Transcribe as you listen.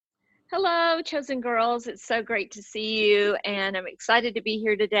Hello, Chosen Girls. It's so great to see you. And I'm excited to be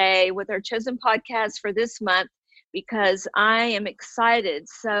here today with our Chosen podcast for this month because I am excited,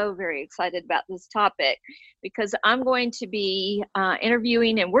 so very excited about this topic because I'm going to be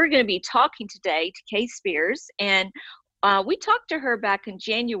interviewing and we're going to be talking today to Kay Spears. And we talked to her back in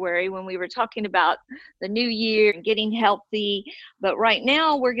January when we were talking about the new year and getting healthy. But right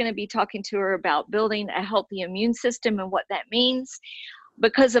now, we're going to be talking to her about building a healthy immune system and what that means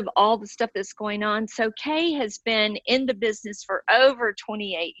because of all the stuff that's going on. So Kay has been in the business for over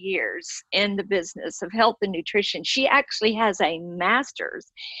 28 years in the business of health and nutrition. She actually has a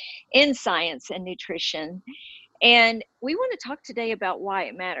master's in science and nutrition. And we want to talk today about why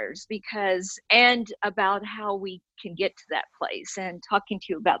it matters and about how we can get to that place and talking to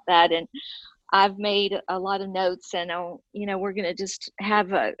you about that. And I've made a lot of notes and we're going to just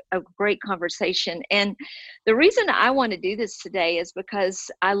have a great conversation. And the reason I want to do this today is because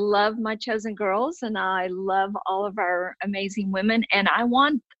I love my chosen girls and I love all of our amazing women and I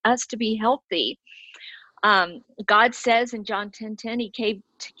want us to be healthy. God says in John 10:10, he came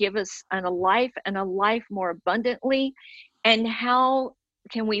to give us a life and a life more abundantly. And how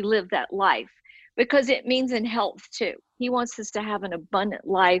can we live that life? Because it means in health too. He wants us to have an abundant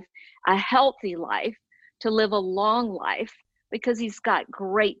life, a healthy life, to live a long life because he's got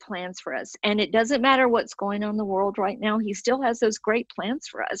great plans for us. And it doesn't matter what's going on in the world right now. He still has those great plans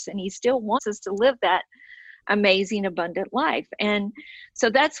for us and he still wants us to live that amazing, abundant life. And so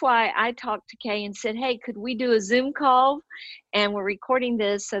that's why I talked to Kay and said, hey, could we do a Zoom call? And we're recording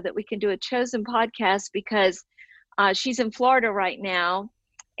this so that we can do a chosen podcast because she's in Florida right now.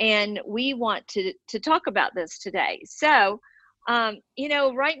 And we want to talk about this today. So,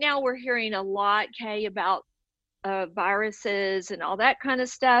 right now we're hearing a lot, Kay, about viruses and all that kind of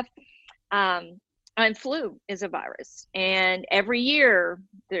stuff. And flu is a virus. And every year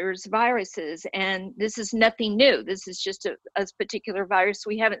there's viruses. And this is nothing new. This is just a particular virus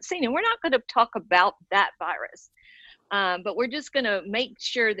we haven't seen. And we're not going to talk about that virus. But we're just going to make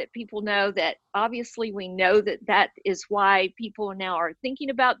sure that people know that obviously we know that is why people now are thinking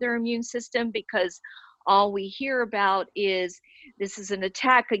about their immune system, because all we hear about is this is an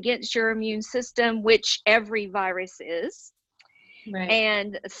attack against your immune system, which every virus is. Right.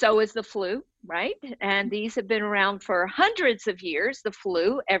 And so is the flu, right? And these have been around for hundreds of years, the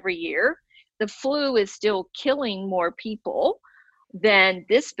flu every year. The flu is still killing more people than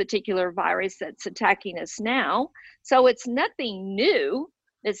this particular virus that's attacking us now. So it's nothing new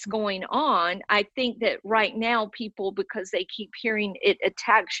that's going on. I think that right now people, because they keep hearing it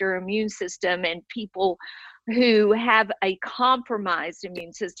attacks your immune system and people who have a compromised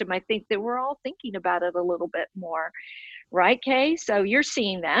immune system, I think that we're all thinking about it a little bit more. Right, Kay? So you're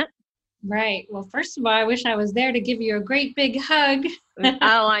seeing that. Right. Well, first of all, I wish I was there to give you a great big hug.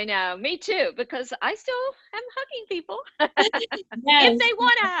 Oh, I know. Me too, because I still am hugging people. Yes, if they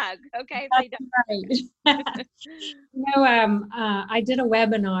want a hug. Okay, if they don't. Right. I did a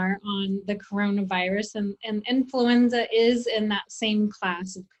webinar on the coronavirus, and influenza is in that same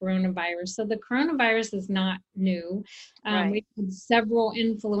class of coronavirus. So the coronavirus is not new. Right. We've had several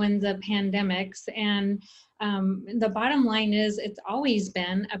influenza pandemics, and the bottom line is it's always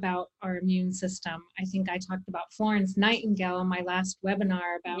been about our immune system. I think I talked about Florence Nightingale in my last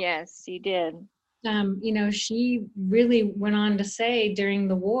webinar about. Yes, you did. She really went on to say during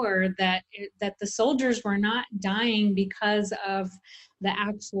the war that the soldiers were not dying because of the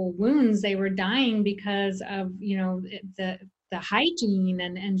actual wounds. They were dying because of, the hygiene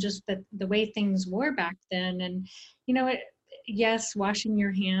and just the way things were back then. And, yes, washing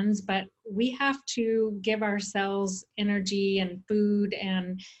your hands, but we have to give ourselves energy and food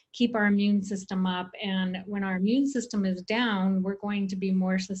and keep our immune system up. And when our immune system is down, we're going to be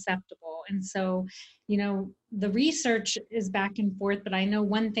more susceptible. And so, the research is back and forth, but I know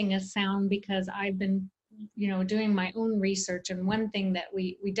one thing is sound because I've been, doing my own research. And one thing that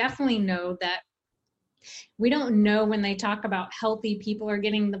we definitely know that we don't know when they talk about healthy people are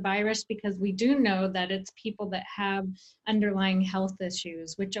getting the virus, because we do know that it's people that have underlying health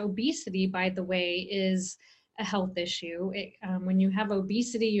issues, which obesity, by the way, is a health issue. When you have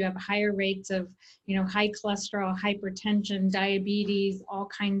obesity, you have higher rates of, high cholesterol, hypertension, diabetes, all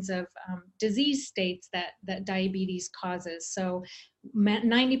kinds of disease states that diabetes causes. So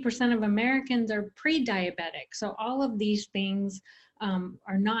 90% of Americans are pre-diabetic. So all of these things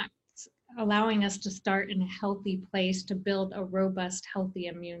are not allowing us to start in a healthy place to build a robust, healthy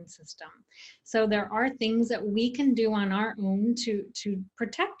immune system. So there are things that we can do on our own to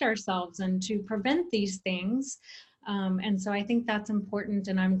protect ourselves and to prevent these things. And so I think that's important.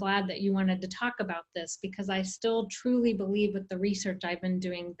 And I'm glad that you wanted to talk about this, because I still truly believe with the research I've been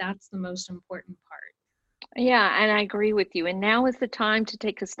doing, that's the most important part. Yeah, and I agree with you. And now is the time to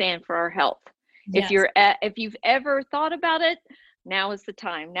take a stand for our health. Yes. If you've ever thought about it, now is the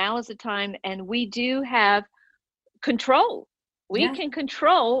time. Now is the time, and we do have control. We Yeah. can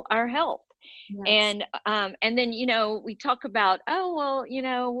control our health. Yes. And then, we talk about, oh, well,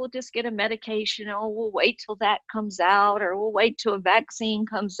 we'll just get a medication, or we'll wait till that comes out, or we'll wait till a vaccine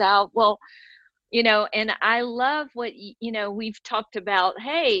comes out. Well, and I love what, we've talked about.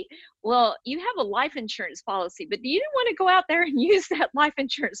 Hey, well, you have a life insurance policy, but do you want to go out there and use that life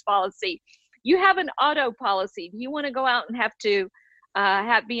insurance policy? You have an auto policy. Do you want to go out and have to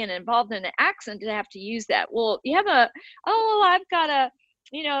being involved in an accident to have to use that? Well, you have I've got a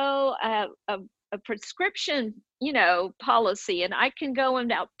prescription, policy, and I can go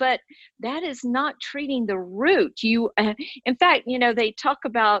and out, but that is not treating the root. In fact, we're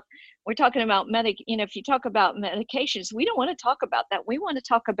talking about if you talk about medications, we don't want to talk about that. We want to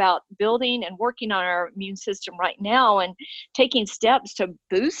talk about building and working on our immune system right now, and taking steps to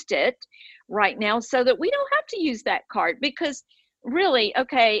boost it right now, so that we don't have to use that card. Because really,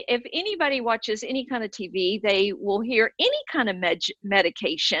 okay, if anybody watches any kind of TV, they will hear any kind of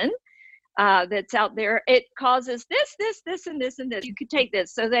medication that's out there. It causes this, and this, and this. You could take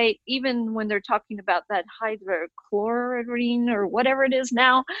this. So even when they're talking about that hydrochloroquine or whatever it is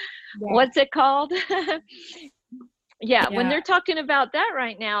now, what's it called? Yeah, when they're talking about that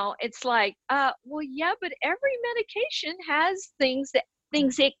right now, it's like, well, yeah, but every medication has things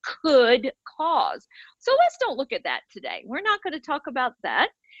it could cause. So let's don't look at that today. We're not going to talk about that.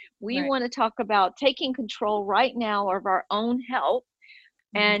 We want to talk about taking control right now of our own health.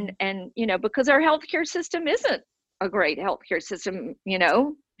 And because our healthcare system isn't a great healthcare system,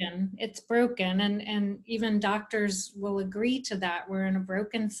 It's broken, and even doctors will agree to that. We're in a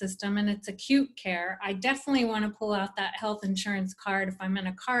broken system, and it's acute care. I definitely want to pull out that health insurance card if I'm in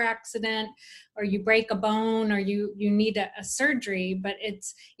a car accident, or you break a bone, or you need a surgery. But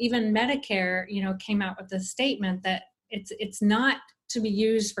it's even Medicare, came out with a statement that it's not to be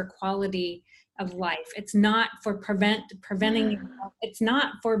used for quality of life. It's not for preventing. It's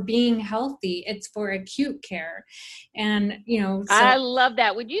not for being healthy. It's for acute care. And I love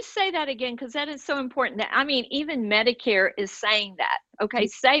that. Would you say that again? Because that is so important. I mean, even Medicare is saying that. Okay,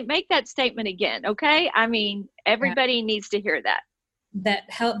 make that statement again. Okay, I mean, everybody needs to hear that. That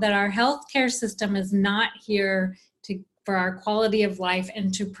our healthcare system is not here for our quality of life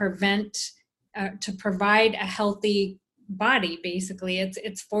and to provide a healthy body. Basically,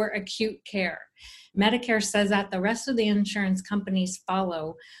 it's for acute care. Medicare says that. The rest of the insurance companies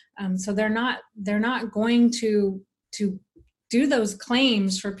follow. So they're not going to do those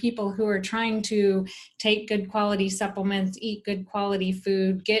claims for people who are trying to take good quality supplements, eat good quality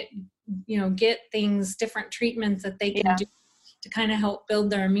food, get things, different treatments that they can do to kind of help build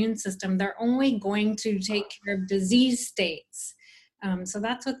their immune system. They're only going to take care of disease states. So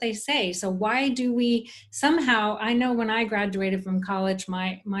that's what they say. So why do we somehow, I know when I graduated from college,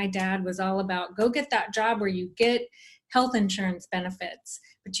 my dad was all about, go get that job where you get health insurance benefits.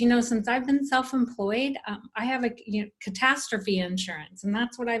 But since I've been self-employed, I have a catastrophe insurance, and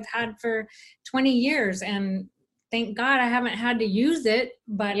that's what I've had for 20 years. And thank God I haven't had to use it,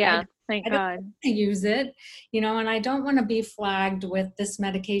 but thank God. To use it, and I don't want to be flagged with this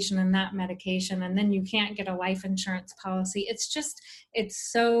medication and that medication, and then you can't get a life insurance policy.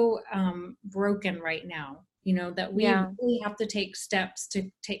 It's so broken right now, that we really have to take steps to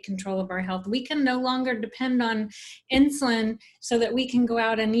take control of our health. We can no longer depend on insulin so that we can go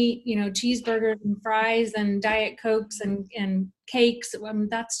out and eat, cheeseburgers and fries and Diet Cokes and cakes.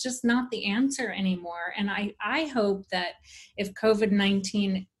 That's just not the answer anymore. And I hope that if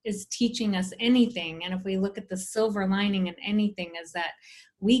COVID-19 is teaching us anything, and if we look at the silver lining in anything, is that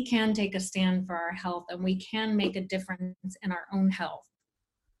we can take a stand for our health, and we can make a difference in our own health.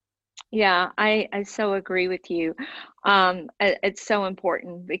 Yeah, I so agree with you. It's so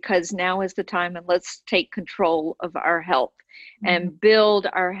important, because now is the time, and let's take control of our health and build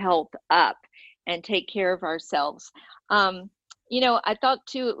our health up and take care of ourselves. I thought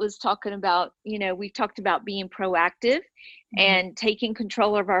too, it was talking about, we talked about being proactive and taking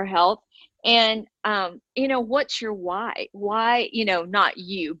control of our health. And, what's your why? Why, not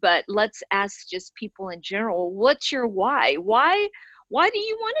you, but let's ask just people in general, what's your why? Why do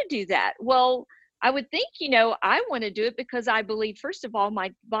you want to do that? Well, I would think, I want to do it because I believe, first of all,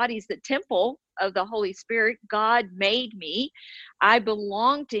 my body's the temple of the Holy Spirit. God made me. I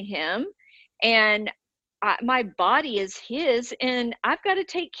belong to him. And my body is his, and I've got to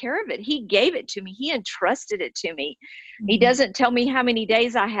take care of it. He gave it to me. He entrusted it to me. He Mhm. doesn't tell me how many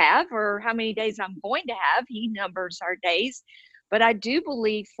days I have or how many days I'm going to have. He numbers our days. But I do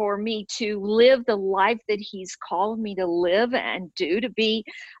believe for me to live the life that he's called me to live and do, to be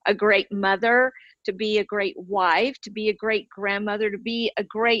a great mother, to be a great wife, to be a great grandmother, to be a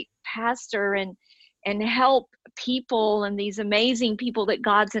great pastor, and help people and these amazing people that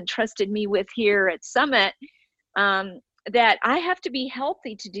God's entrusted me with here at Summit, um, that I have to be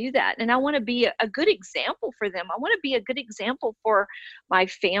healthy to do that. And I want to be a good example for them. I want to be a good example for my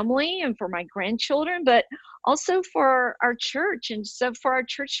family and for my grandchildren, but also for our church and so for our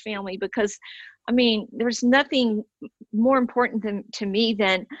church family, because I mean, there's nothing more important to me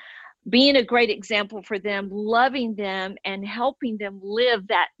than being a great example for them, loving them, and helping them live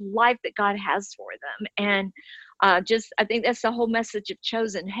that life that God has for them. And I think that's the whole message of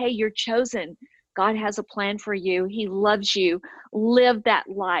Chosen. Hey, you're chosen. God has a plan for you. He loves you. Live that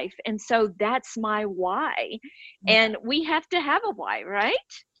life. And so that's my why. Yeah. And we have to have a why, right?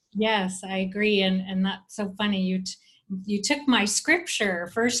 Yes, I agree. And that's so funny. You took my scripture,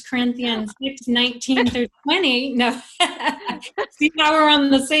 1 Corinthians 6:19-20. No, see how we're on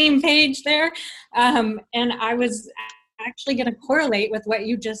the same page there. And I was actually going to correlate with what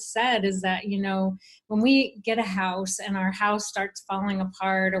you just said, is that, when we get a house and our house starts falling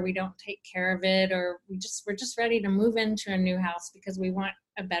apart, or we don't take care of it, or we're just ready to move into a new house because we want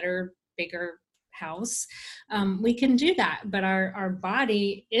a better, bigger house, we can do that. But our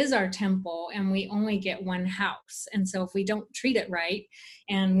body is our temple, and we only get one house. And so if we don't treat it right,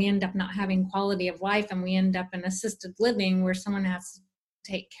 and we end up not having quality of life, and we end up in assisted living where someone has to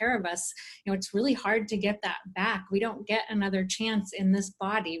take care of us, it's really hard to get that back. We don't get another chance in this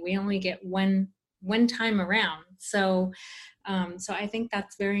body. We only get one time around. So I think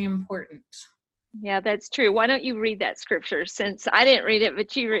that's very important. Yeah, that's true. Why don't you read that scripture, since I didn't read it,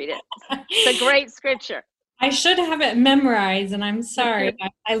 but you read it. It's a great scripture. I should have it memorized, and I'm sorry.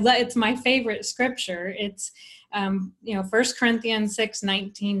 It's my favorite scripture. It's 1 Corinthians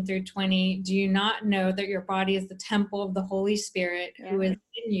 6:19-20. Do you not know that your body is the temple of the Holy Spirit, who is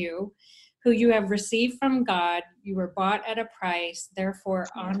in you, who you have received from God? You were bought at a price. Therefore,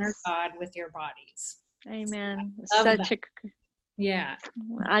 honor God with your bodies. Amen. Yeah.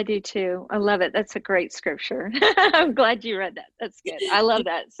 I do too. I love it. That's a great scripture. I'm glad you read that. That's good. I love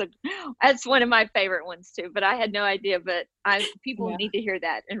that. So that's one of my favorite ones too, but I had no idea, but people need to hear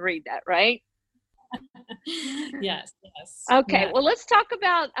that and read that, right? Yes. Okay. Yeah. Well, let's talk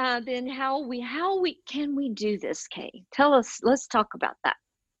about then how can we do this, Kay? Let's talk about that.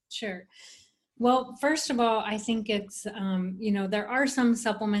 Sure. Well, first of all, I think it's, there are some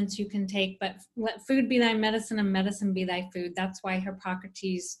supplements you can take, but let food be thy medicine and medicine be thy food. That's why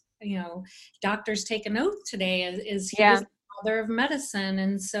Hippocrates, doctors take an oath today, is he was the father of medicine.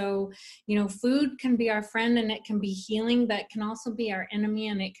 And so, food can be our friend, and it can be healing, but it can also be our enemy,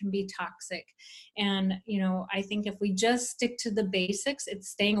 and it can be toxic. And, I think if we just stick to the basics, it's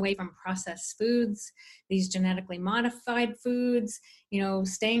staying away from processed foods, these genetically modified foods,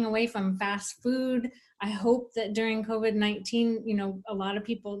 staying away from fast food. I hope that during COVID-19, a lot of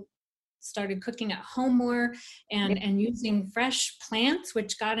people started cooking at home more, and using fresh plants,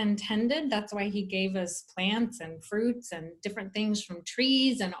 which God intended. That's why he gave us plants and fruits and different things from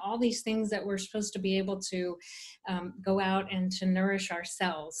trees, and all these things that we're supposed to be able to go out and to nourish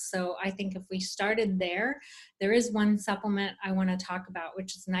ourselves. So I think if we started there is one supplement I want to talk about,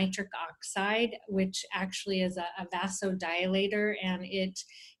 which is nitric oxide, which actually is a vasodilator, and it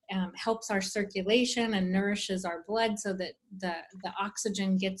helps our circulation and nourishes our blood so that the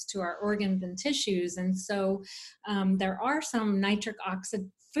oxygen gets to our organs and tissues. And so there are some nitric oxide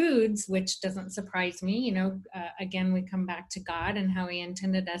foods, which doesn't surprise me. Again, we come back to God and how he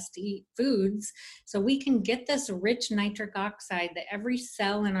intended us to eat foods. So we can get this rich nitric oxide that every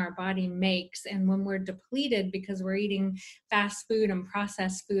cell in our body makes. And when we're depleted because we're eating fast food and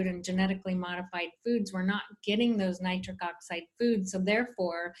processed food and genetically modified foods, we're not getting those nitric oxide foods. So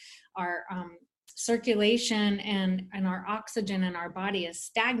therefore, our circulation and our oxygen in our body is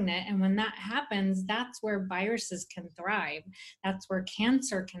stagnant. And when that happens, that's where viruses can thrive. That's where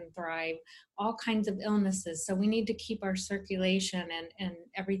cancer can thrive, all kinds of illnesses. So we need to keep our circulation and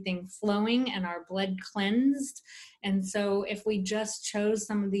everything flowing and our blood cleansed. And so if we just chose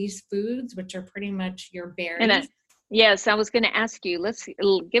some of these foods, which are pretty much your berries. Yes, I was going to ask you,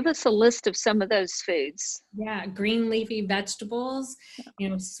 give us a list of some of those foods. Yeah, green leafy vegetables,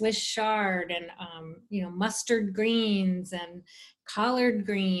 Swiss chard and, mustard greens and collard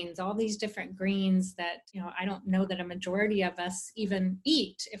greens, all these different greens that, I don't know that a majority of us even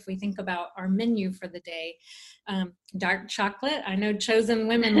eat if we think about our menu for the day. Dark chocolate, I know chosen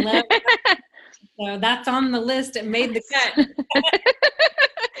women love that. So that's on the list. It made the cut.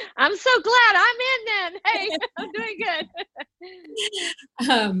 I'm so glad I'm in then. Hey, I'm doing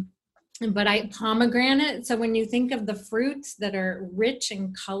good. But pomegranate. So when you think of the fruits that are rich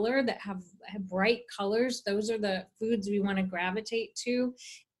in color, that have bright colors, those are the foods we want to gravitate to.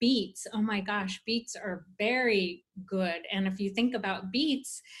 Beets. Oh my gosh, beets are very good. And if you think about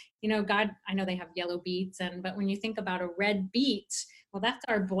beets, God, I know they have yellow beets, but when you think about a red beet, well, that's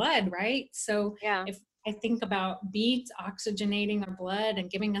our blood, right? So yeah. If I think about beets oxygenating our blood and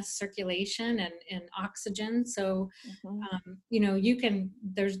giving us circulation and oxygen. So,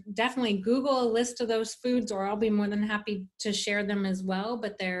 there's definitely Google a list of those foods, or I'll be more than happy to share them as well.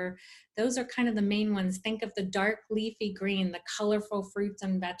 But those are kind of the main ones. Think of the dark leafy green, the colorful fruits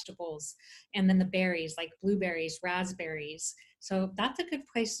and vegetables, and then the berries like blueberries, raspberries. So that's a good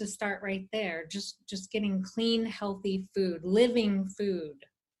place to start right there. Just getting clean, healthy food, living food.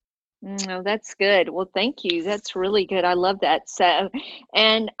 Oh, that's good. Well, thank you. That's really good. I love that. So,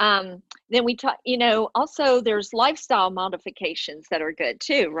 and then we talk, also there's lifestyle modifications that are good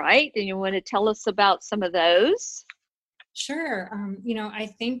too, right? And you want to tell us about some of those? Sure. I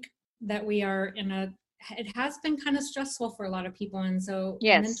think that we are it has been kind of stressful for a lot of people. And so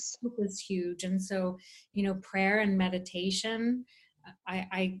mental Yes. health is huge. And so, prayer and meditation,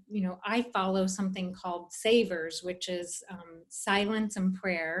 I follow something called SAVERS, which is silence and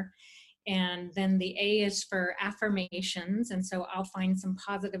prayer. And then the A is for affirmations. And so I'll find some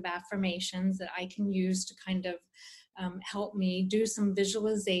positive affirmations that I can use to kind of help me do some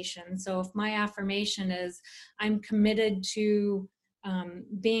visualization. So if my affirmation is, I'm committed to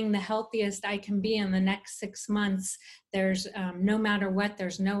being the healthiest I can be in the next 6 months, there's no matter what,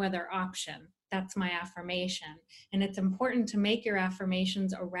 there's no other option. That's my affirmation. And it's important to make your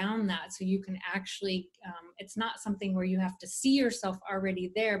affirmations around that so you can actually, it's not something where you have to see yourself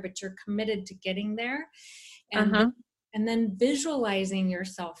already there, but you're committed to getting there. And, and then visualizing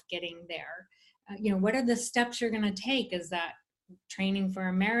yourself getting there. What are the steps you're going to take? Is that training for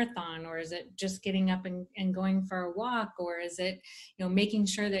a marathon, or is it just getting up and going for a walk, or is it making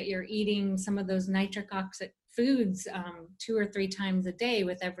sure that you're eating some of those nitric oxide foods 2 or 3 times a day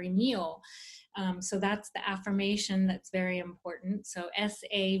with every meal? So that's the affirmation that's very important. So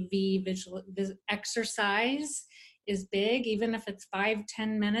SAV, exercise is big, even if it's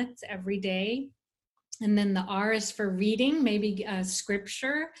 5-10 minutes every day. And then the R is for reading, maybe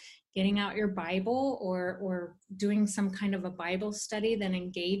scripture, getting out your Bible, or doing some kind of a Bible study that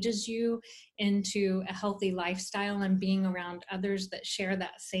engages you into a healthy lifestyle and being around others that share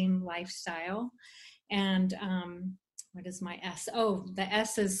that same lifestyle. And what is my S? Oh, the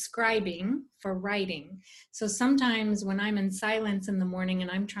S is scribing, for writing. So sometimes when I'm in silence in the morning and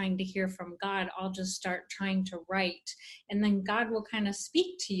I'm trying to hear from God, I'll just start trying to write, and then God will kind of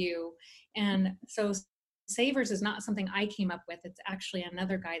speak to you. And so SAVERS is not something I came up with. It's actually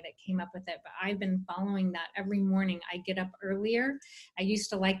another guy that came up with it, but I've been following that every morning. I get up earlier. I used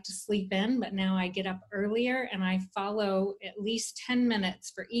to like to sleep in, but now I get up earlier and I follow at least 10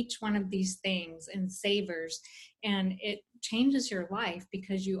 minutes for each one of these things in SAVERS. And it changes your life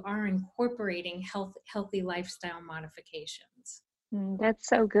because you are incorporating healthy lifestyle modifications. That's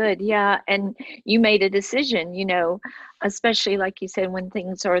so good. Yeah. And you made a decision, especially like you said, when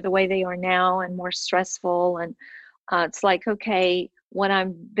things are the way they are now and more stressful. And it's like, okay, what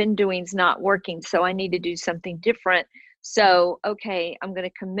I've been doing is not working. So I need to do something different. So, okay, I'm going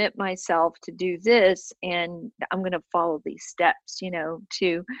to commit myself to do this, and I'm going to follow these steps,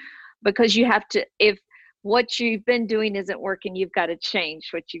 because you have to, if what you've been doing isn't working, you've got to change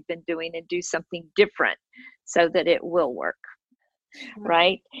what you've been doing and do something different so that it will work.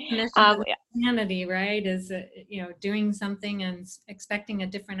 Right. Humanity, right, is doing something and expecting a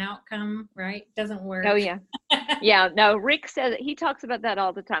different outcome, right, doesn't work. Oh yeah. Yeah, no, Rick says, he talks about that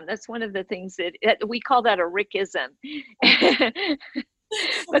all the time. That's one of the things that we call that a Rickism.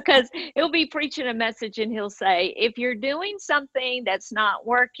 Because he'll be preaching a message and he'll say, if you're doing something that's not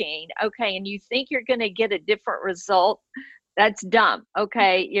working, okay, and you think you're going to get a different result, that's dumb.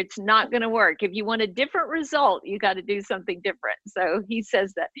 Okay. It's not going to work. If you want a different result, you got to do something different. So he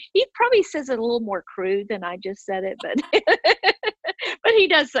says that. He probably says it a little more crude than I just said it, but but he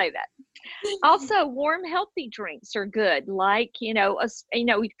does say that. Also, warm, healthy drinks are good. Like, because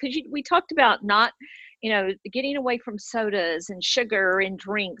we talked about not getting away from sodas and sugar and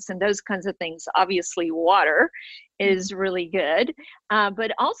drinks and those kinds of things. Obviously, water is really good.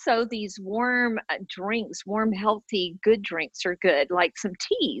 But also these warm drinks, warm, healthy, good drinks are good, like some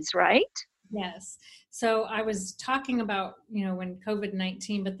teas, right? Yes. So I was talking about, when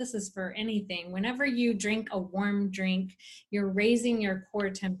COVID-19, but this is for anything. Whenever you drink a warm drink, you're raising your core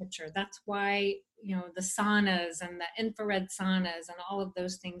temperature. That's why, the saunas and the infrared saunas and all of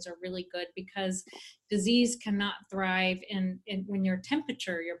those things are really good, because disease cannot thrive in when your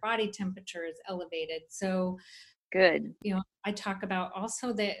body temperature is elevated. So Good. I talk about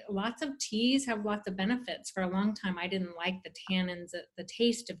also that lots of teas have lots of benefits. For a long time, I didn't like the tannins, the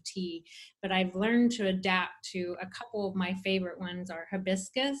taste of tea, but I've learned to adapt to a couple of my favorite ones are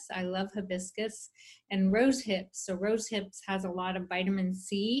hibiscus. I love hibiscus, and rose hips. So rose hips has a lot of vitamin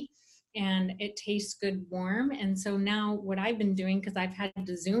C, and it tastes good warm. And so now what I've been doing, because I've had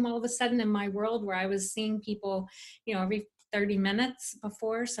to Zoom all of a sudden in my world where I was seeing people, every 30 minutes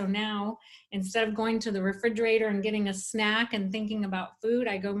before. So now, instead of going to the refrigerator and getting a snack and thinking about food,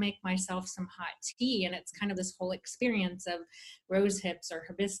 I go make myself some hot tea. And it's kind of this whole experience of rose hips or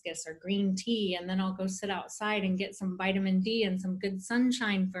hibiscus or green tea. And then I'll go sit outside and get some vitamin D and some good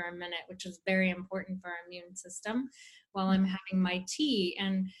sunshine for a minute, which is very important for our immune system while I'm having my tea.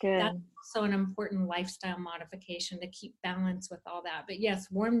 And that's Good. also an important lifestyle modification to keep balance with all that. But yes,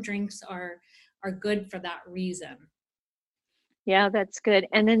 warm drinks are good for that reason. Yeah, that's good.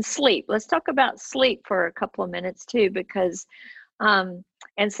 And then sleep. Let's talk about sleep for a couple of minutes too, because and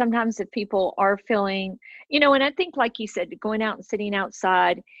sometimes if people are feeling, and I think like you said, going out and sitting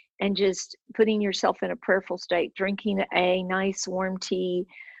outside and just putting yourself in a prayerful state, drinking a nice warm tea,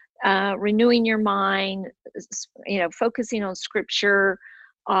 renewing your mind, focusing on scripture,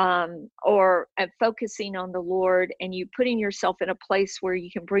 or focusing on the Lord, and you putting yourself in a place where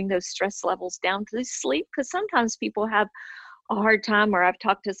you can bring those stress levels down to sleep. Because sometimes people have a hard time, or I've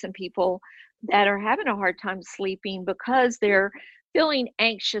talked to some people that are having a hard time sleeping because they're feeling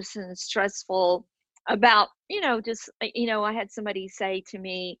anxious and stressful about, I had somebody say to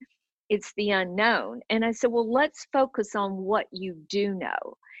me, it's the unknown. And I said, well, let's focus on what you do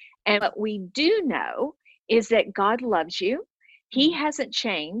know. And what we do know is that God loves you. He hasn't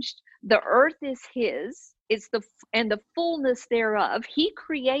changed. The earth is his. And the fullness thereof. He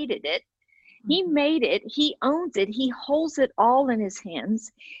created it. He made it. He owns it. He holds it all in his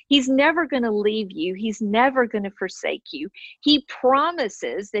hands. He's never going to leave you. He's never going to forsake you. He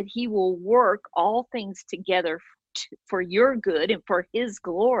promises that he will work all things together for your good and for his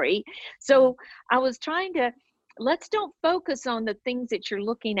glory. So I was trying to, let's don't focus on the things that you're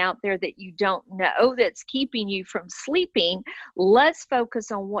looking out there that you don't know that's keeping you from sleeping. Let's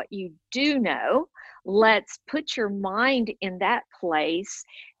focus on what you do know. Let's put your mind in that place,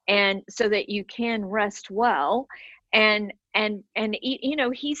 and so that you can rest well. And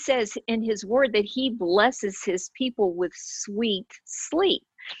he says in his word that he blesses his people with sweet sleep.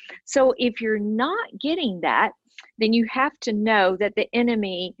 So if you're not getting that, then you have to know that the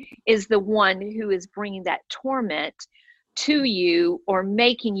enemy is the one who is bringing that torment to you, or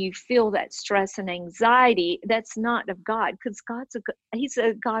making you feel that stress and anxiety that's not of God, because he's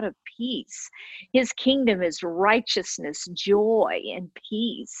a God of peace. His kingdom is righteousness, joy, and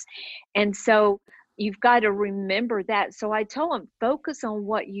peace. And so you've got to remember that. So I tell them, focus on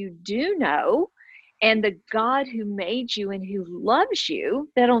what you do know, and the God who made you and who loves you,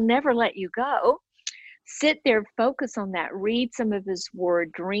 that'll never let you go. Sit there, focus on that, read some of his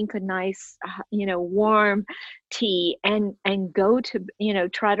word, drink a nice, warm tea, and go to,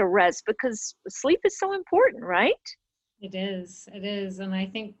 try to rest, because sleep is so important, right? It is. And I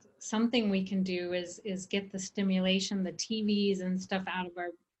think something we can do is get the stimulation, the TVs and stuff out of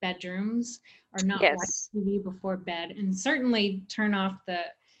our bedrooms, or not watch TV before bed, and certainly turn off the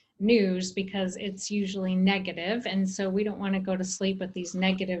news, because it's usually negative. And so we don't want to go to sleep with these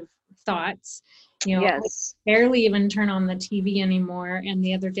negative thoughts. I barely even turn on the TV anymore. And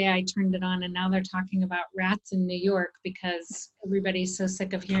the other day I turned it on, and now they're talking about rats in New York because everybody's so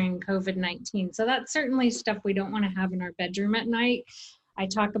sick of hearing COVID-19. So that's certainly stuff we don't want to have in our bedroom at night. I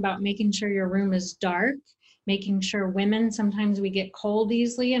talk about making sure your room is dark, making sure women, sometimes we get cold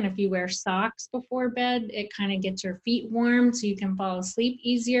easily. And if you wear socks before bed, it kind of gets your feet warm so you can fall asleep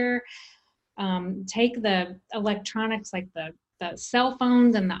easier. Take the electronics like the cell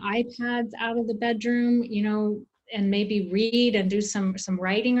phones and the iPads out of the bedroom, and maybe read and do some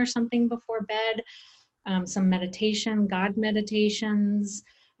writing or something before bed, some meditation, God meditations,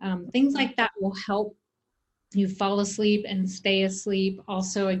 things like that will help you fall asleep and stay asleep.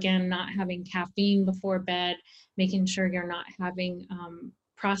 Also, again, not having caffeine before bed, making sure you're not having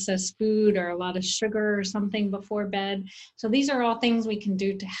processed food or a lot of sugar or something before bed. So these are all things we can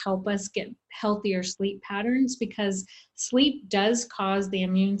do to help us get healthier sleep patterns, because sleep does cause the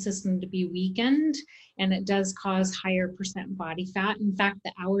immune system to be weakened, and it does cause higher percent body fat. In fact,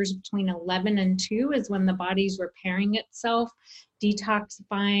 the hours between 11 and 2 is when the body's repairing itself,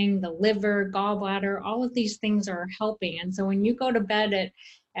 detoxifying the liver, gallbladder, all of these things are helping. And so when you go to bed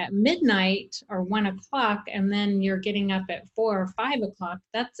at midnight or 1 o'clock, and then you're getting up at 4 or 5 o'clock,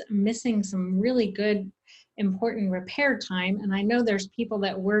 that's missing some really good, important repair time. And I know there's people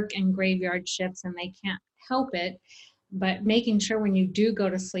that work in graveyard shifts and they can't help it, but making sure when you do go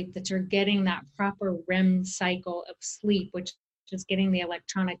to sleep that you're getting that proper REM cycle of sleep, which is getting the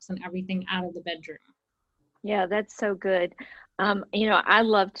electronics and everything out of the bedroom. Yeah, that's so good. I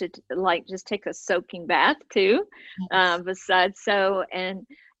love to like just take a soaking bath too. Yes. Besides, when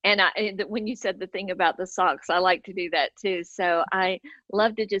you said the thing about the socks, I like to do that too. So I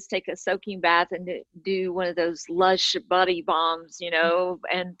love to just take a soaking bath and do one of those Lush body bombs,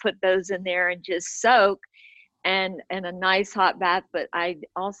 and put those in there and just soak, and a nice hot bath. But I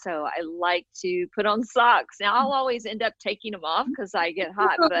like to put on socks. Now I'll always end up taking them off because I get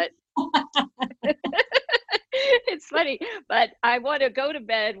hot, but it's funny, but I want to go to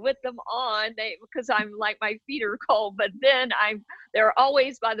bed with them on because I'm like, my feet are cold, but then they're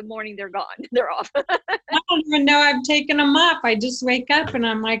always, by the morning, they're gone. They're off. I don't even know I've taken them off. I just wake up and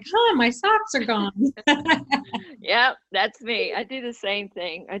I'm like, my socks are gone. Yeah, that's me. I do the same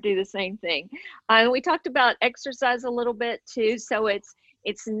thing. We talked about exercise a little bit too. So it's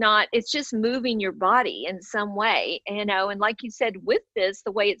just moving your body in some way, and like you said, with this,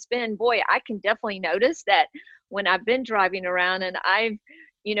 the way it's been, boy, I can definitely notice that when I've been driving around, and I've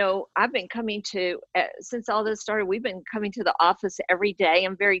been coming to, since all this started, we've been coming to the office every day.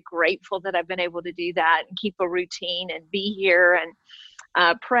 I'm very grateful that I've been able to do that and keep a routine and be here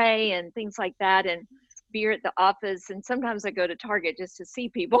and pray and things like that, and be here at the office. And sometimes I go to Target just to see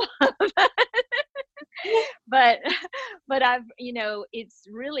people. but I've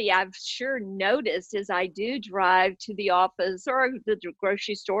sure noticed as I do drive to the office or the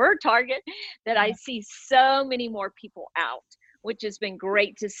grocery store or Target that I see so many more people out, which has been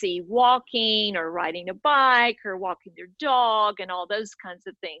great to see, walking or riding a bike or walking their dog and all those kinds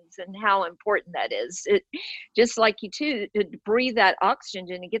of things, and how important that is. It just like you too, to breathe that oxygen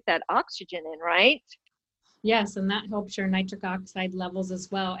and get that oxygen in, right? Yes, and that helps your nitric oxide levels as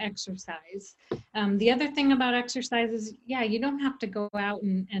well, exercise. The other thing about exercise is, you don't have to go out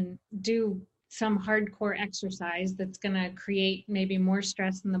and do some hardcore exercise that's going to create maybe more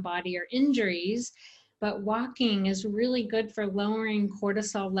stress in the body or injuries, but walking is really good for lowering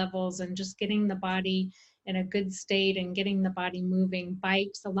cortisol levels and just getting the body in a good state and getting the body moving.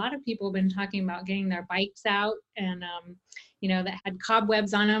 Bikes, a lot of people have been talking about getting their bikes out and, that had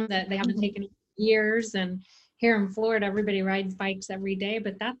cobwebs on them that they haven't taken years. And here in Florida, everybody rides bikes every day,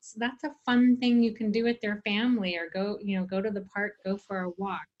 but that's a fun thing you can do with your family, or go to the park, go for a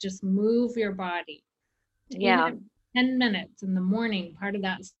walk, just move your body. Yeah. Even 10 minutes in the morning, part of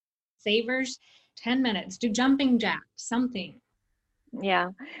that savers, 10 minutes, do jumping jacks, something. Yeah.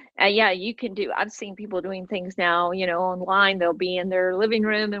 You can do, I've seen people doing things now, online. They'll be in their living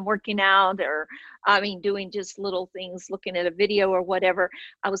room and working out, or, doing just little things, looking at a video or whatever.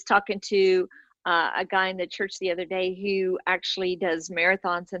 I was talking to a guy in the church the other day who actually does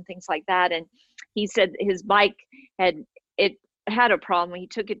marathons and things like that. And he said his bike had a problem. He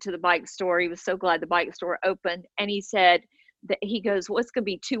took it to the bike store. He was so glad the bike store opened. And he said, he goes, well, it's going to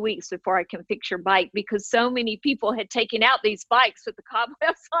be 2 weeks before I can fix your bike, because so many people had taken out these bikes with the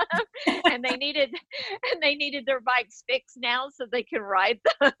cobwebs on them, and they needed their bikes fixed now so they can ride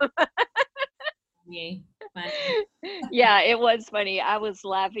them. Yeah, it was funny. I was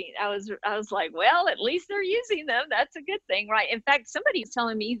laughing. I was like, well, at least they're using them. That's a good thing, right? In fact, somebody's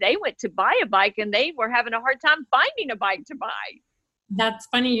telling me they went to buy a bike and they were having a hard time finding a bike to buy. That's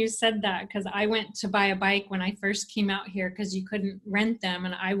funny you said that, because I went to buy a bike when I first came out here, because you couldn't rent them,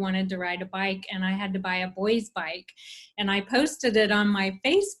 and I wanted to ride a bike, and I had to buy a boy's bike. And I posted it on my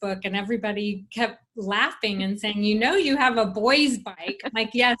Facebook, and everybody kept laughing and saying, you have a boy's bike. I'm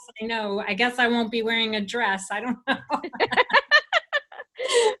like, yes, I know. I guess I won't be wearing a dress. I don't know.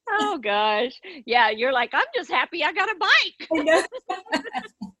 Oh gosh. Yeah, you're like, I'm just happy I got a bike.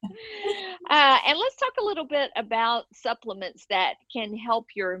 And let's talk a little bit about supplements that can help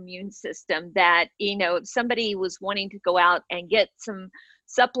your immune system. That, if somebody was wanting to go out and get some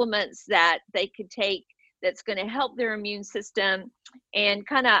supplements that they could take that's going to help their immune system, and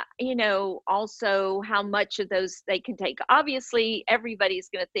kind of, also how much of those they can take. Obviously, everybody's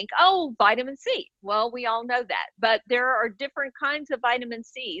going to think, oh, vitamin C. Well, we all know that, but there are different kinds of vitamin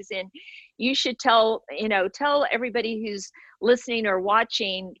C's, and you should tell everybody who's listening or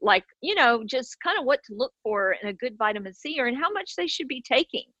watching, like, just kind of what to look for in a good vitamin C, or and how much they should be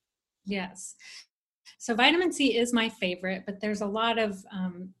taking. Yes. So vitamin C is my favorite, but there's a lot of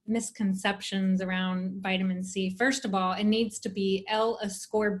misconceptions around vitamin C. First of all, it needs to be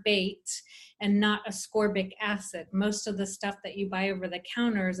L-ascorbate and not ascorbic acid. Most of the stuff that you buy over the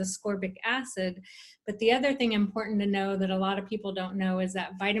counter is ascorbic acid. But the other thing important to know that a lot of people don't know is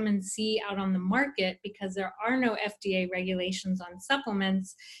that vitamin C out on the market, because there are no FDA regulations on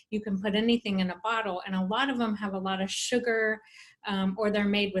supplements, you can put anything in a bottle, and a lot of them have a lot of sugar, or they're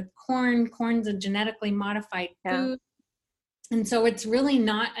made with corn. Corn's a genetically modified food. And so it's really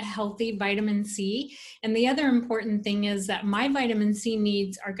not a healthy vitamin C. And the other important thing is that my vitamin C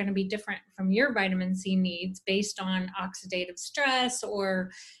needs are going to be different from your vitamin C needs based on oxidative stress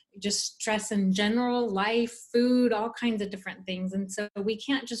or just stress in general, life, food, all kinds of different things. And so we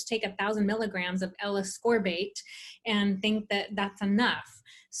can't just take 1,000 milligrams of L-ascorbate and think that that's enough.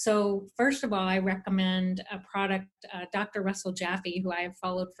 So first of all, I recommend a product, Dr. Russell Jaffe, who I have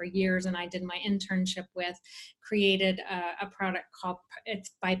followed for years and I did my internship with, created a product called,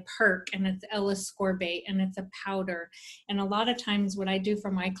 it's by Perk, and it's L-ascorbate, and it's a powder. And a lot of times what I do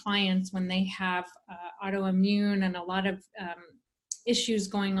for my clients when they have autoimmune and a lot of issues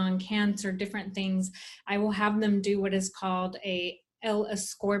going on, cancer, different things, I will have them do what is called a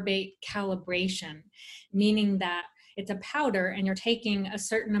L-ascorbate calibration, meaning that it's a powder and you're taking a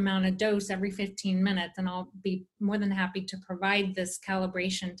certain amount of dose every 15 minutes. And I'll be more than happy to provide this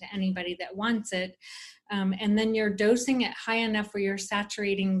calibration to anybody that wants it. And then you're dosing it high enough where you're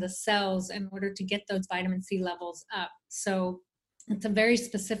saturating the cells in order to get those vitamin C levels up. So it's a very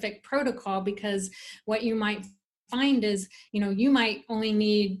specific protocol, because what you might find is, you might only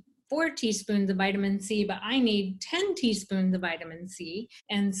need 4 teaspoons of vitamin C, but I need 10 teaspoons of vitamin C.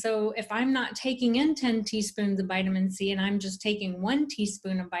 And so if I'm not taking in 10 teaspoons of vitamin C and I'm just taking 1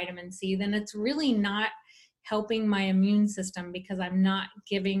 teaspoon of vitamin C, then it's really not helping my immune system, because I'm not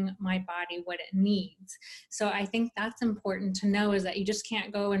giving my body what it needs. So I think that's important to know, is that you just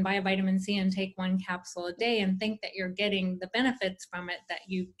can't go and buy a vitamin C and take 1 capsule a day and think that you're getting the benefits from it that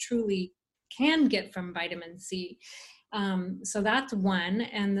you truly can get from vitamin C. So that's one.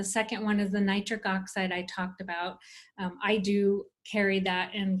 And the second one is the nitric oxide I talked about. I do carry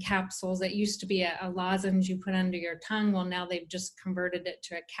that in capsules. It used to be a lozenge you put under your tongue. Well, now they've just converted it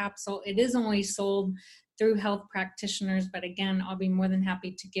to a capsule. It is only sold through health practitioners, but again, I'll be more than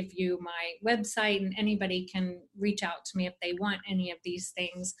happy to give you my website, and anybody can reach out to me if they want any of these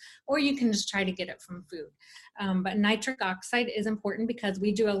things, or you can just try to get it from food. But nitric oxide is important because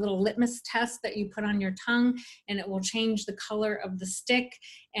we do a little litmus test that you put on your tongue, and it will change the color of the stick.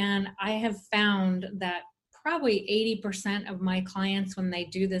 And I have found that probably 80% of my clients, when they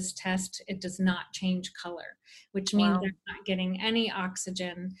do this test, it does not change color, which means they're not getting any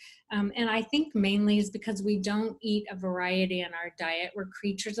oxygen. And I think mainly is because we don't eat a variety in our diet. We're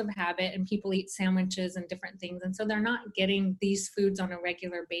creatures of habit, and people eat sandwiches and different things. And so they're not getting these foods on a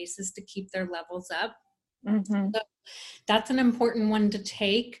regular basis to keep their levels up. Mm-hmm. So that's an important one to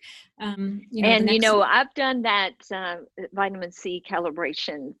take. I've done that vitamin C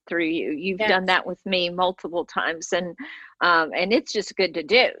calibration through you. You've done that with me multiple times, and it's just good to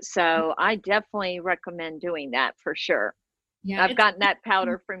do. So I definitely recommend doing that for sure. Yeah, I've gotten that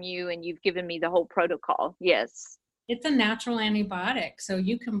powder from you, and you've given me the whole protocol. Yes. It's a natural antibiotic. So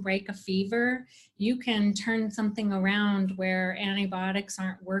you can break a fever. You can turn something around where antibiotics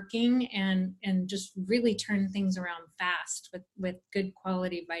aren't working, and just really turn things around fast with good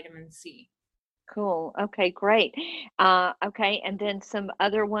quality vitamin C. Cool. Okay, great. Okay, and then some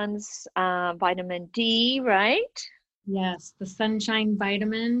other ones, vitamin D, right? Yes, the sunshine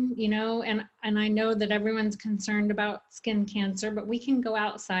vitamin, and I know that everyone's concerned about skin cancer, but we can go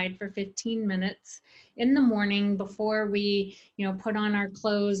outside for 15 minutes in the morning before we, put on our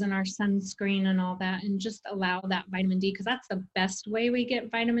clothes and our sunscreen and all that, and just allow that vitamin D, because that's the best way we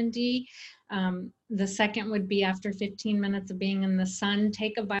get vitamin D. The second would be after 15 minutes of being in the sun,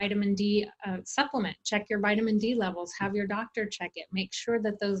 take a vitamin D supplement, check your vitamin D levels, have your doctor check it, make sure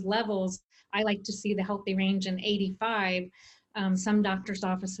that those levels, I like to see the healthy range in 85. Some doctors'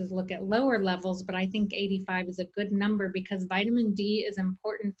 offices look at lower levels, but I think 85 is a good number, because vitamin D is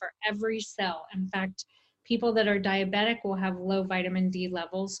important for every cell. In fact, people that are diabetic will have low vitamin D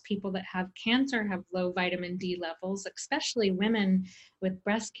levels. People that have cancer have low vitamin D levels, especially women with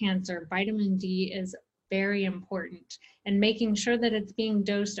breast cancer. Vitamin D is very important, and making sure that it's being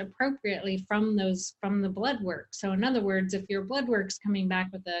dosed appropriately from the blood work. So in other words, if your blood work's coming back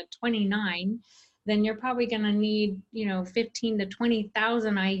with a 29, then you're probably going to need, 15 to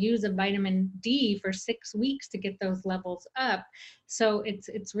 20,000 IUs of vitamin D for 6 weeks to get those levels up. So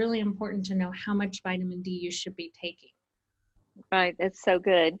it's really important to know how much vitamin D you should be taking. Right, that's so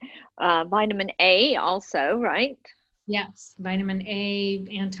good. Vitamin A also, right? Yes, vitamin A,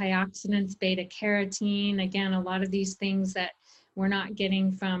 antioxidants, beta carotene. Again, a lot of these things that we're not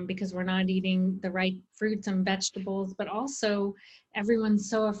getting from because we're not eating the right fruits and vegetables, but also everyone's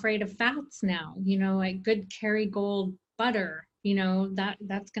so afraid of fats now, like good Kerrygold butter,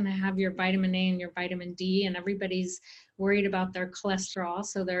 that's going to have your vitamin A and your vitamin D, and everybody's worried about their cholesterol.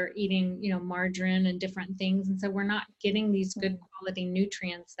 So they're eating, margarine and different things. And so we're not getting these good quality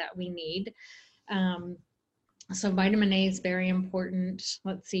nutrients that we need. So vitamin A is very important.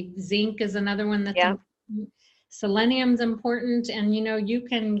 Let's see, zinc is another one that's important. Selenium's important, and you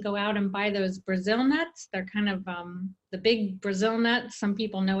can go out and buy those Brazil nuts. They're kind of the big Brazil nuts. Some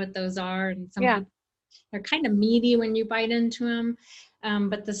people know what those are, and people, they're kind of meaty when you bite into them.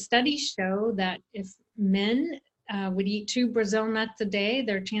 But the studies show that if men would eat 2 Brazil nuts a day,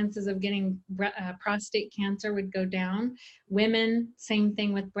 their chances of getting prostate cancer would go down. Women, same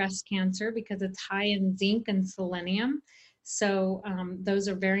thing with breast cancer because it's high in zinc and selenium. So those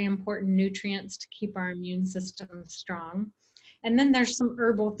are very important nutrients to keep our immune system strong. And then there's some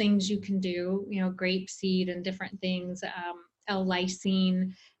herbal things you can do, grapeseed and different things,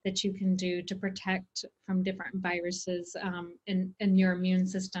 L-lysine that you can do to protect from different viruses in your immune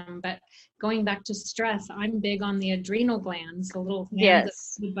system. But going back to stress, I'm big on the adrenal glands, the little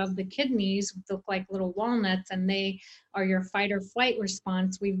glands above the kidneys look like little walnuts, and they are your fight or flight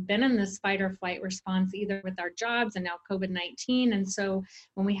response. We've been in this fight or flight response either with our jobs and now COVID-19. And so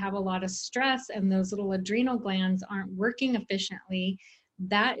when we have a lot of stress and those little adrenal glands aren't working efficiently,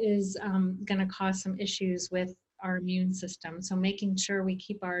 that is going to cause some issues with our immune system. So making sure we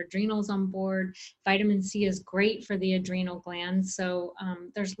keep our adrenals on board. Vitamin C is great for the adrenal glands. So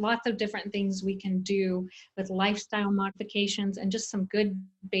there's lots of different things we can do with lifestyle modifications and just some good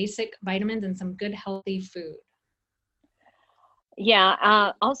basic vitamins and some good healthy food.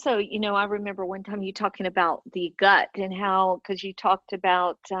 Yeah. Also, I remember one time you talking about the gut and how, because you talked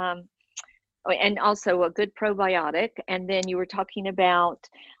about, and also a good probiotic. And then you were talking about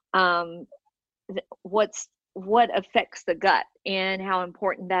what affects the gut and how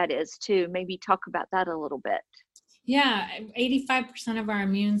important that is too. Maybe talk about that a little bit. Yeah, 85% of our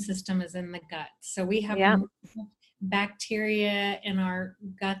immune system is in the gut. So we have more bacteria in our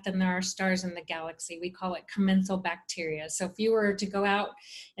gut than there are stars in the galaxy. We call it commensal bacteria. So if you were to go out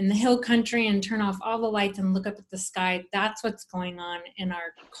in the hill country and turn off all the lights and look up at the sky, that's what's going on in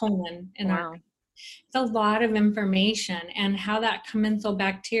our colon, it's a lot of information, and how that commensal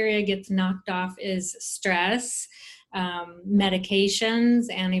bacteria gets knocked off is stress,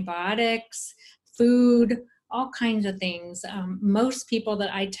 medications, antibiotics, food, all kinds of things. Most people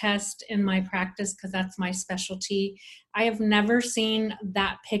that I test in my practice, because that's my specialty, I have never seen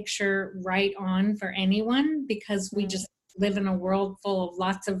that picture right on for anyone, because we just live in a world full of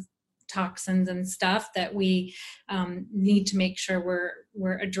lots of toxins and stuff that we need to make sure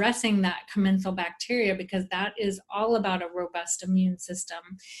we're addressing that commensal bacteria, because that is all about a robust immune system.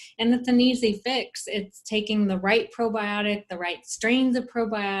 And it's an easy fix. It's taking the right probiotic, the right strains of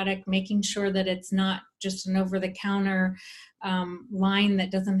probiotic, making sure that it's not just an over-the-counter line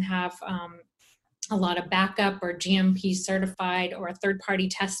that doesn't have a lot of backup or GMP certified or third-party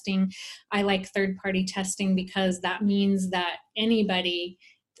testing. I like third-party testing because that means that anybody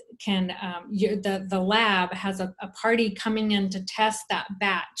can, the lab has a party coming in to test that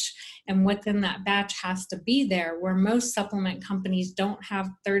batch, and what's in that batch has to be there, where most supplement companies don't have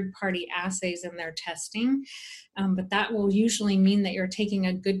third-party assays in their testing. But that will usually mean that you're taking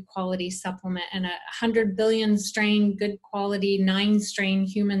a good quality supplement, and 100 billion strain, good quality, 9 strain,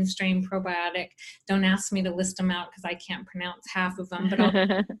 human strain probiotic. Don't ask me to list them out because I can't pronounce half of them, but I'll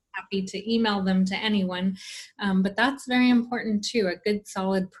be happy to email them to anyone. But that's very important too. A good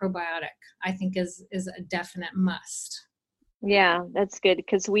solid probiotic, I think, is a definite must. Yeah, that's good,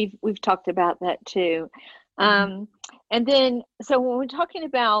 because we've talked about that too. And then, so when we're talking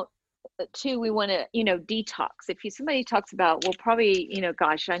about too, we want to, detox. If somebody talks about, well, probably,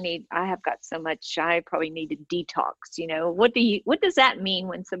 gosh, I have got so much, I probably need to detox. What does that mean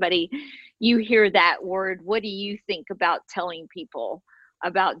when you hear that word? What do you think about telling people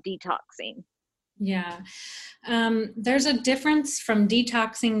about detoxing? Yeah. There's a difference from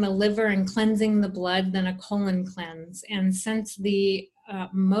detoxing the liver and cleansing the blood than a colon cleanse. And since the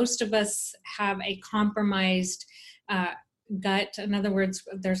most of us have a compromised uh, gut, in other words,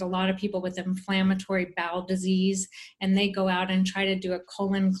 there's a lot of people with inflammatory bowel disease, and they go out and try to do a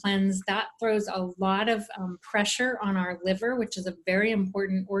colon cleanse. That throws a lot of pressure on our liver, which is a very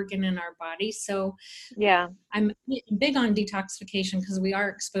important organ in our body. So Yeah. I'm big on detoxification because we are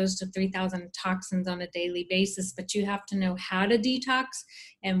exposed to 3,000 toxins on a daily basis, but you have to know how to detox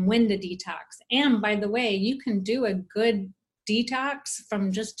and when to detox. And by the way, you can do a good detox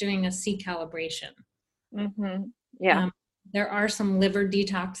from just doing a C calibration. Mm-hmm. Yeah. There are some liver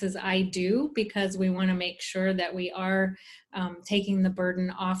detoxes I do because we want to make sure that we are taking the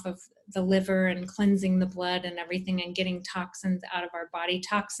burden off of the liver and cleansing the blood and everything and getting toxins out of our body.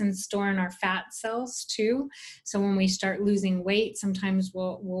 Toxins store in our fat cells too. So when we start losing weight, sometimes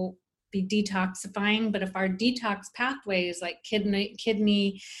we'll be detoxifying. But if our detox pathways like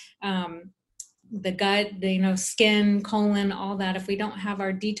kidney, the gut, skin, colon, all that, if we don't have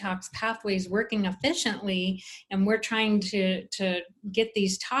our detox pathways working efficiently and we're trying to get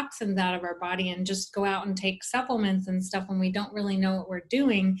these toxins out of our body and just go out and take supplements and stuff when we don't really know what we're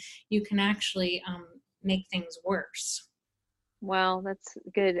doing, you can actually make things worse. Well, that's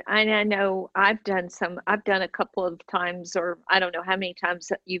good. I know I've done a couple of times, or I don't know how many times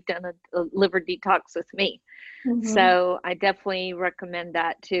that you've done a liver detox with me. Mm-hmm. So I definitely recommend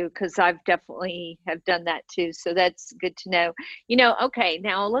that too, because I've definitely have done that too. So that's good to know. Okay,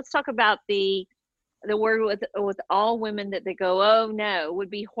 now let's talk about the word with all women that they go, oh no, would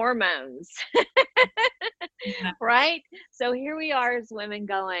be hormones. Yeah. Right? So here we are as women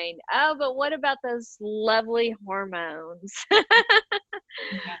going, oh, but what about those lovely hormones?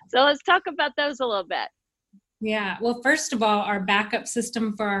 Yeah. So let's talk about those a little bit. Yeah. Well, first of all, our backup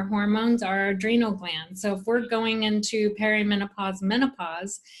system for our hormones are our adrenal glands. So if we're going into perimenopause,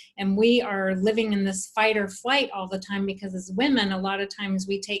 menopause, and we are living in this fight or flight all the time, because as women, a lot of times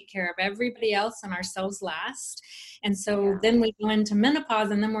we take care of everybody else and ourselves last. And so then we go into menopause,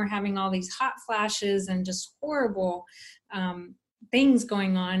 and then we're having all these hot flashes and just horrible things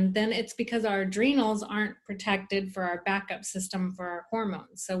going on, then it's because our adrenals aren't protected for our backup system for our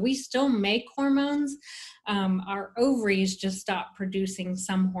hormones. So we still make hormones. Our ovaries just stop producing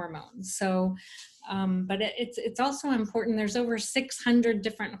some hormones. So, but it's also important. There's over 600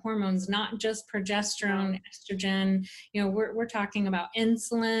 different hormones, not just progesterone, estrogen. We're talking about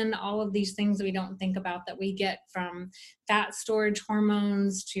insulin, all of these things that we don't think about that we get from fat storage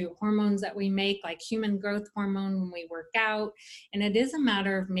hormones to hormones that we make, like human growth hormone when we work out. And it is a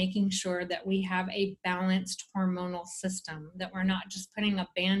matter of making sure that we have a balanced hormonal system, that we're not just putting a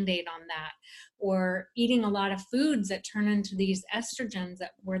Band-Aid on that, or eating a lot of foods that turn into these estrogens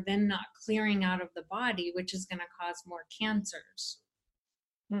that we're then not clearing out of the body, which is going to cause more cancers.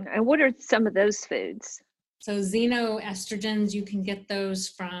 And what are some of those foods? So xenoestrogens, you can get those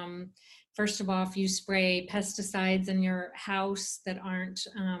from, first of all, if you spray pesticides in your house that aren't,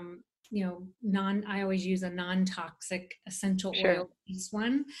 I always use a non-toxic essential oil based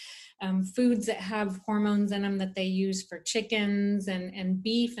one. Foods that have hormones in them that they use for chickens and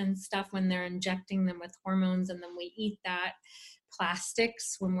beef and stuff when they're injecting them with hormones, and then we eat that.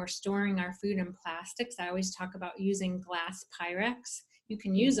 Plastics, when we're storing our food in plastics, I always talk about using glass Pyrex. You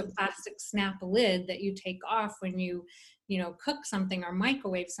can use a plastic snap lid that you take off when you cook something or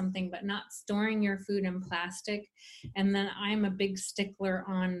microwave something, but not storing your food in plastic. And then I'm a big stickler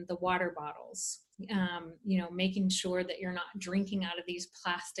on the water bottles, making sure that you're not drinking out of these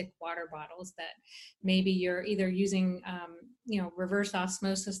plastic water bottles that maybe you're either using, reverse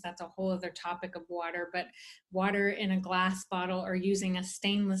osmosis. That's a whole other topic of water, but water in a glass bottle, or using a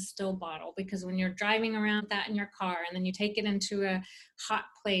stainless steel bottle, because when you're driving around that in your car and then you take it into a hot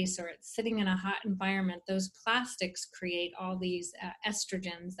place or it's sitting in a hot environment, those plastics create all these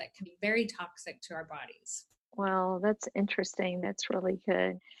estrogens that can be very toxic to our bodies. Well, that's interesting. That's really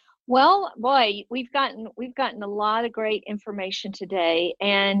good. Well, boy, we've gotten a lot of great information today,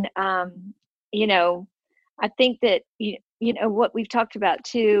 and I think that what we've talked about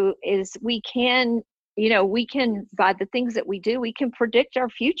too is we can by the things that we do, we can predict our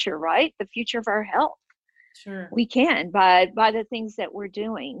future, right? The future of our health. Sure. We can by the things that we're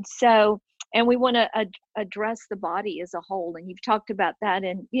doing. So, and we want to address the body as a whole, and you've talked about that,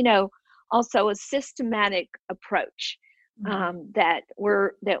 and also a systematic approach. That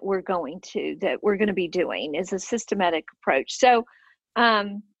we're going to be doing is a systematic approach. So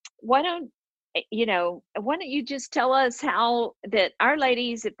why don't you just tell us how that our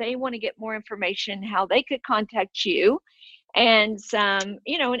ladies, if they want to get more information, how they could contact you and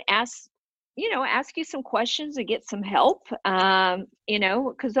and ask ask you some questions and get some help,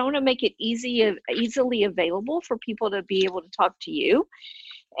 because I want to make it easily available for people to be able to talk to you.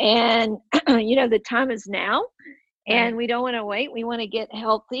 And, the time is now. And Right. we don't want to wait. We want to get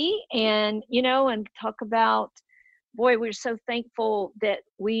healthy and talk about, boy, we're so thankful that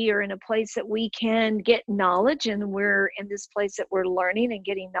we are in a place that we can get knowledge, and we're in this place that we're learning and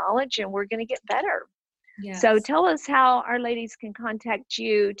getting knowledge, and we're going to get better. So Yes. tell us how our ladies can contact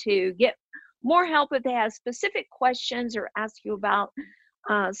you to get more help if they have specific questions or ask you about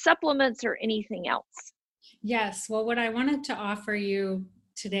supplements or anything else. Yes. Well, what I wanted to offer you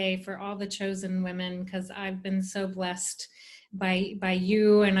today for all the chosen women, because I've been so blessed by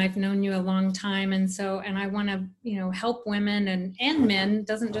you, and I've known you a long time, and I want to help women and men. It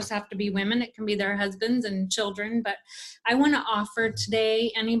doesn't just have to be women, it can be their husbands and children, but I want to offer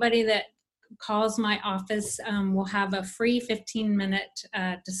today, anybody that calls my office will have a free 15-minute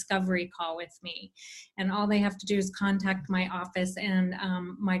discovery call with me, and all they have to do is contact my office, and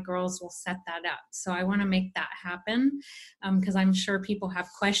my girls will set that up. So I want to make that happen, because I'm sure people have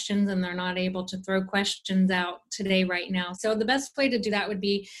questions and they're not able to throw questions out today right now. So the best way to do that would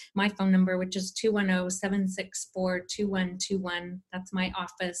be my phone number, which is 210-764-2121. That's my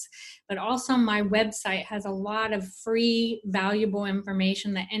office. But also my website has a lot of free, valuable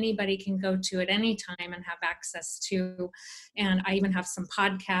information that anybody can go to at any time and have access to. And I even have some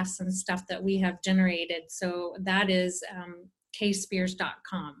podcasts and stuff that we have generated. So that is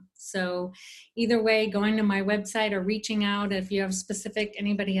kspears.com. So either way, going to my website or reaching out, if you have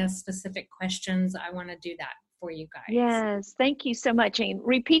anybody has specific questions, I want to do that for you guys. Yes, thank you so much. And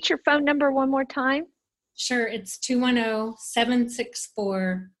repeat your phone number one more time. Sure, it's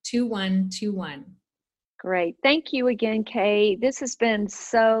 210-764-2121. Great. Thank you again, Kay. This has been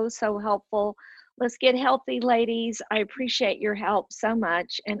so, so helpful. Let's get healthy, ladies. I appreciate your help so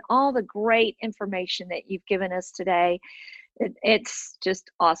much and all the great information that you've given us today. It's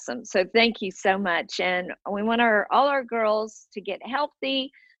just awesome. So thank you so much. And we want all our girls to get healthy,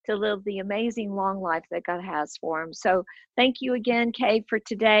 to live the amazing long life that God has for them. So thank you again, Kay, for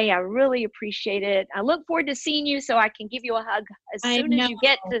today. I really appreciate it. I look forward to seeing you so I can give you a hug as soon as you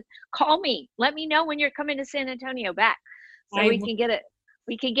get to call me. Let me know when you're coming to San Antonio back so we can get it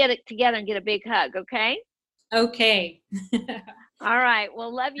together and get a big hug, okay? Okay. All right.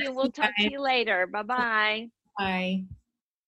 Well, love you. We'll talk to you later. Bye-bye. Bye.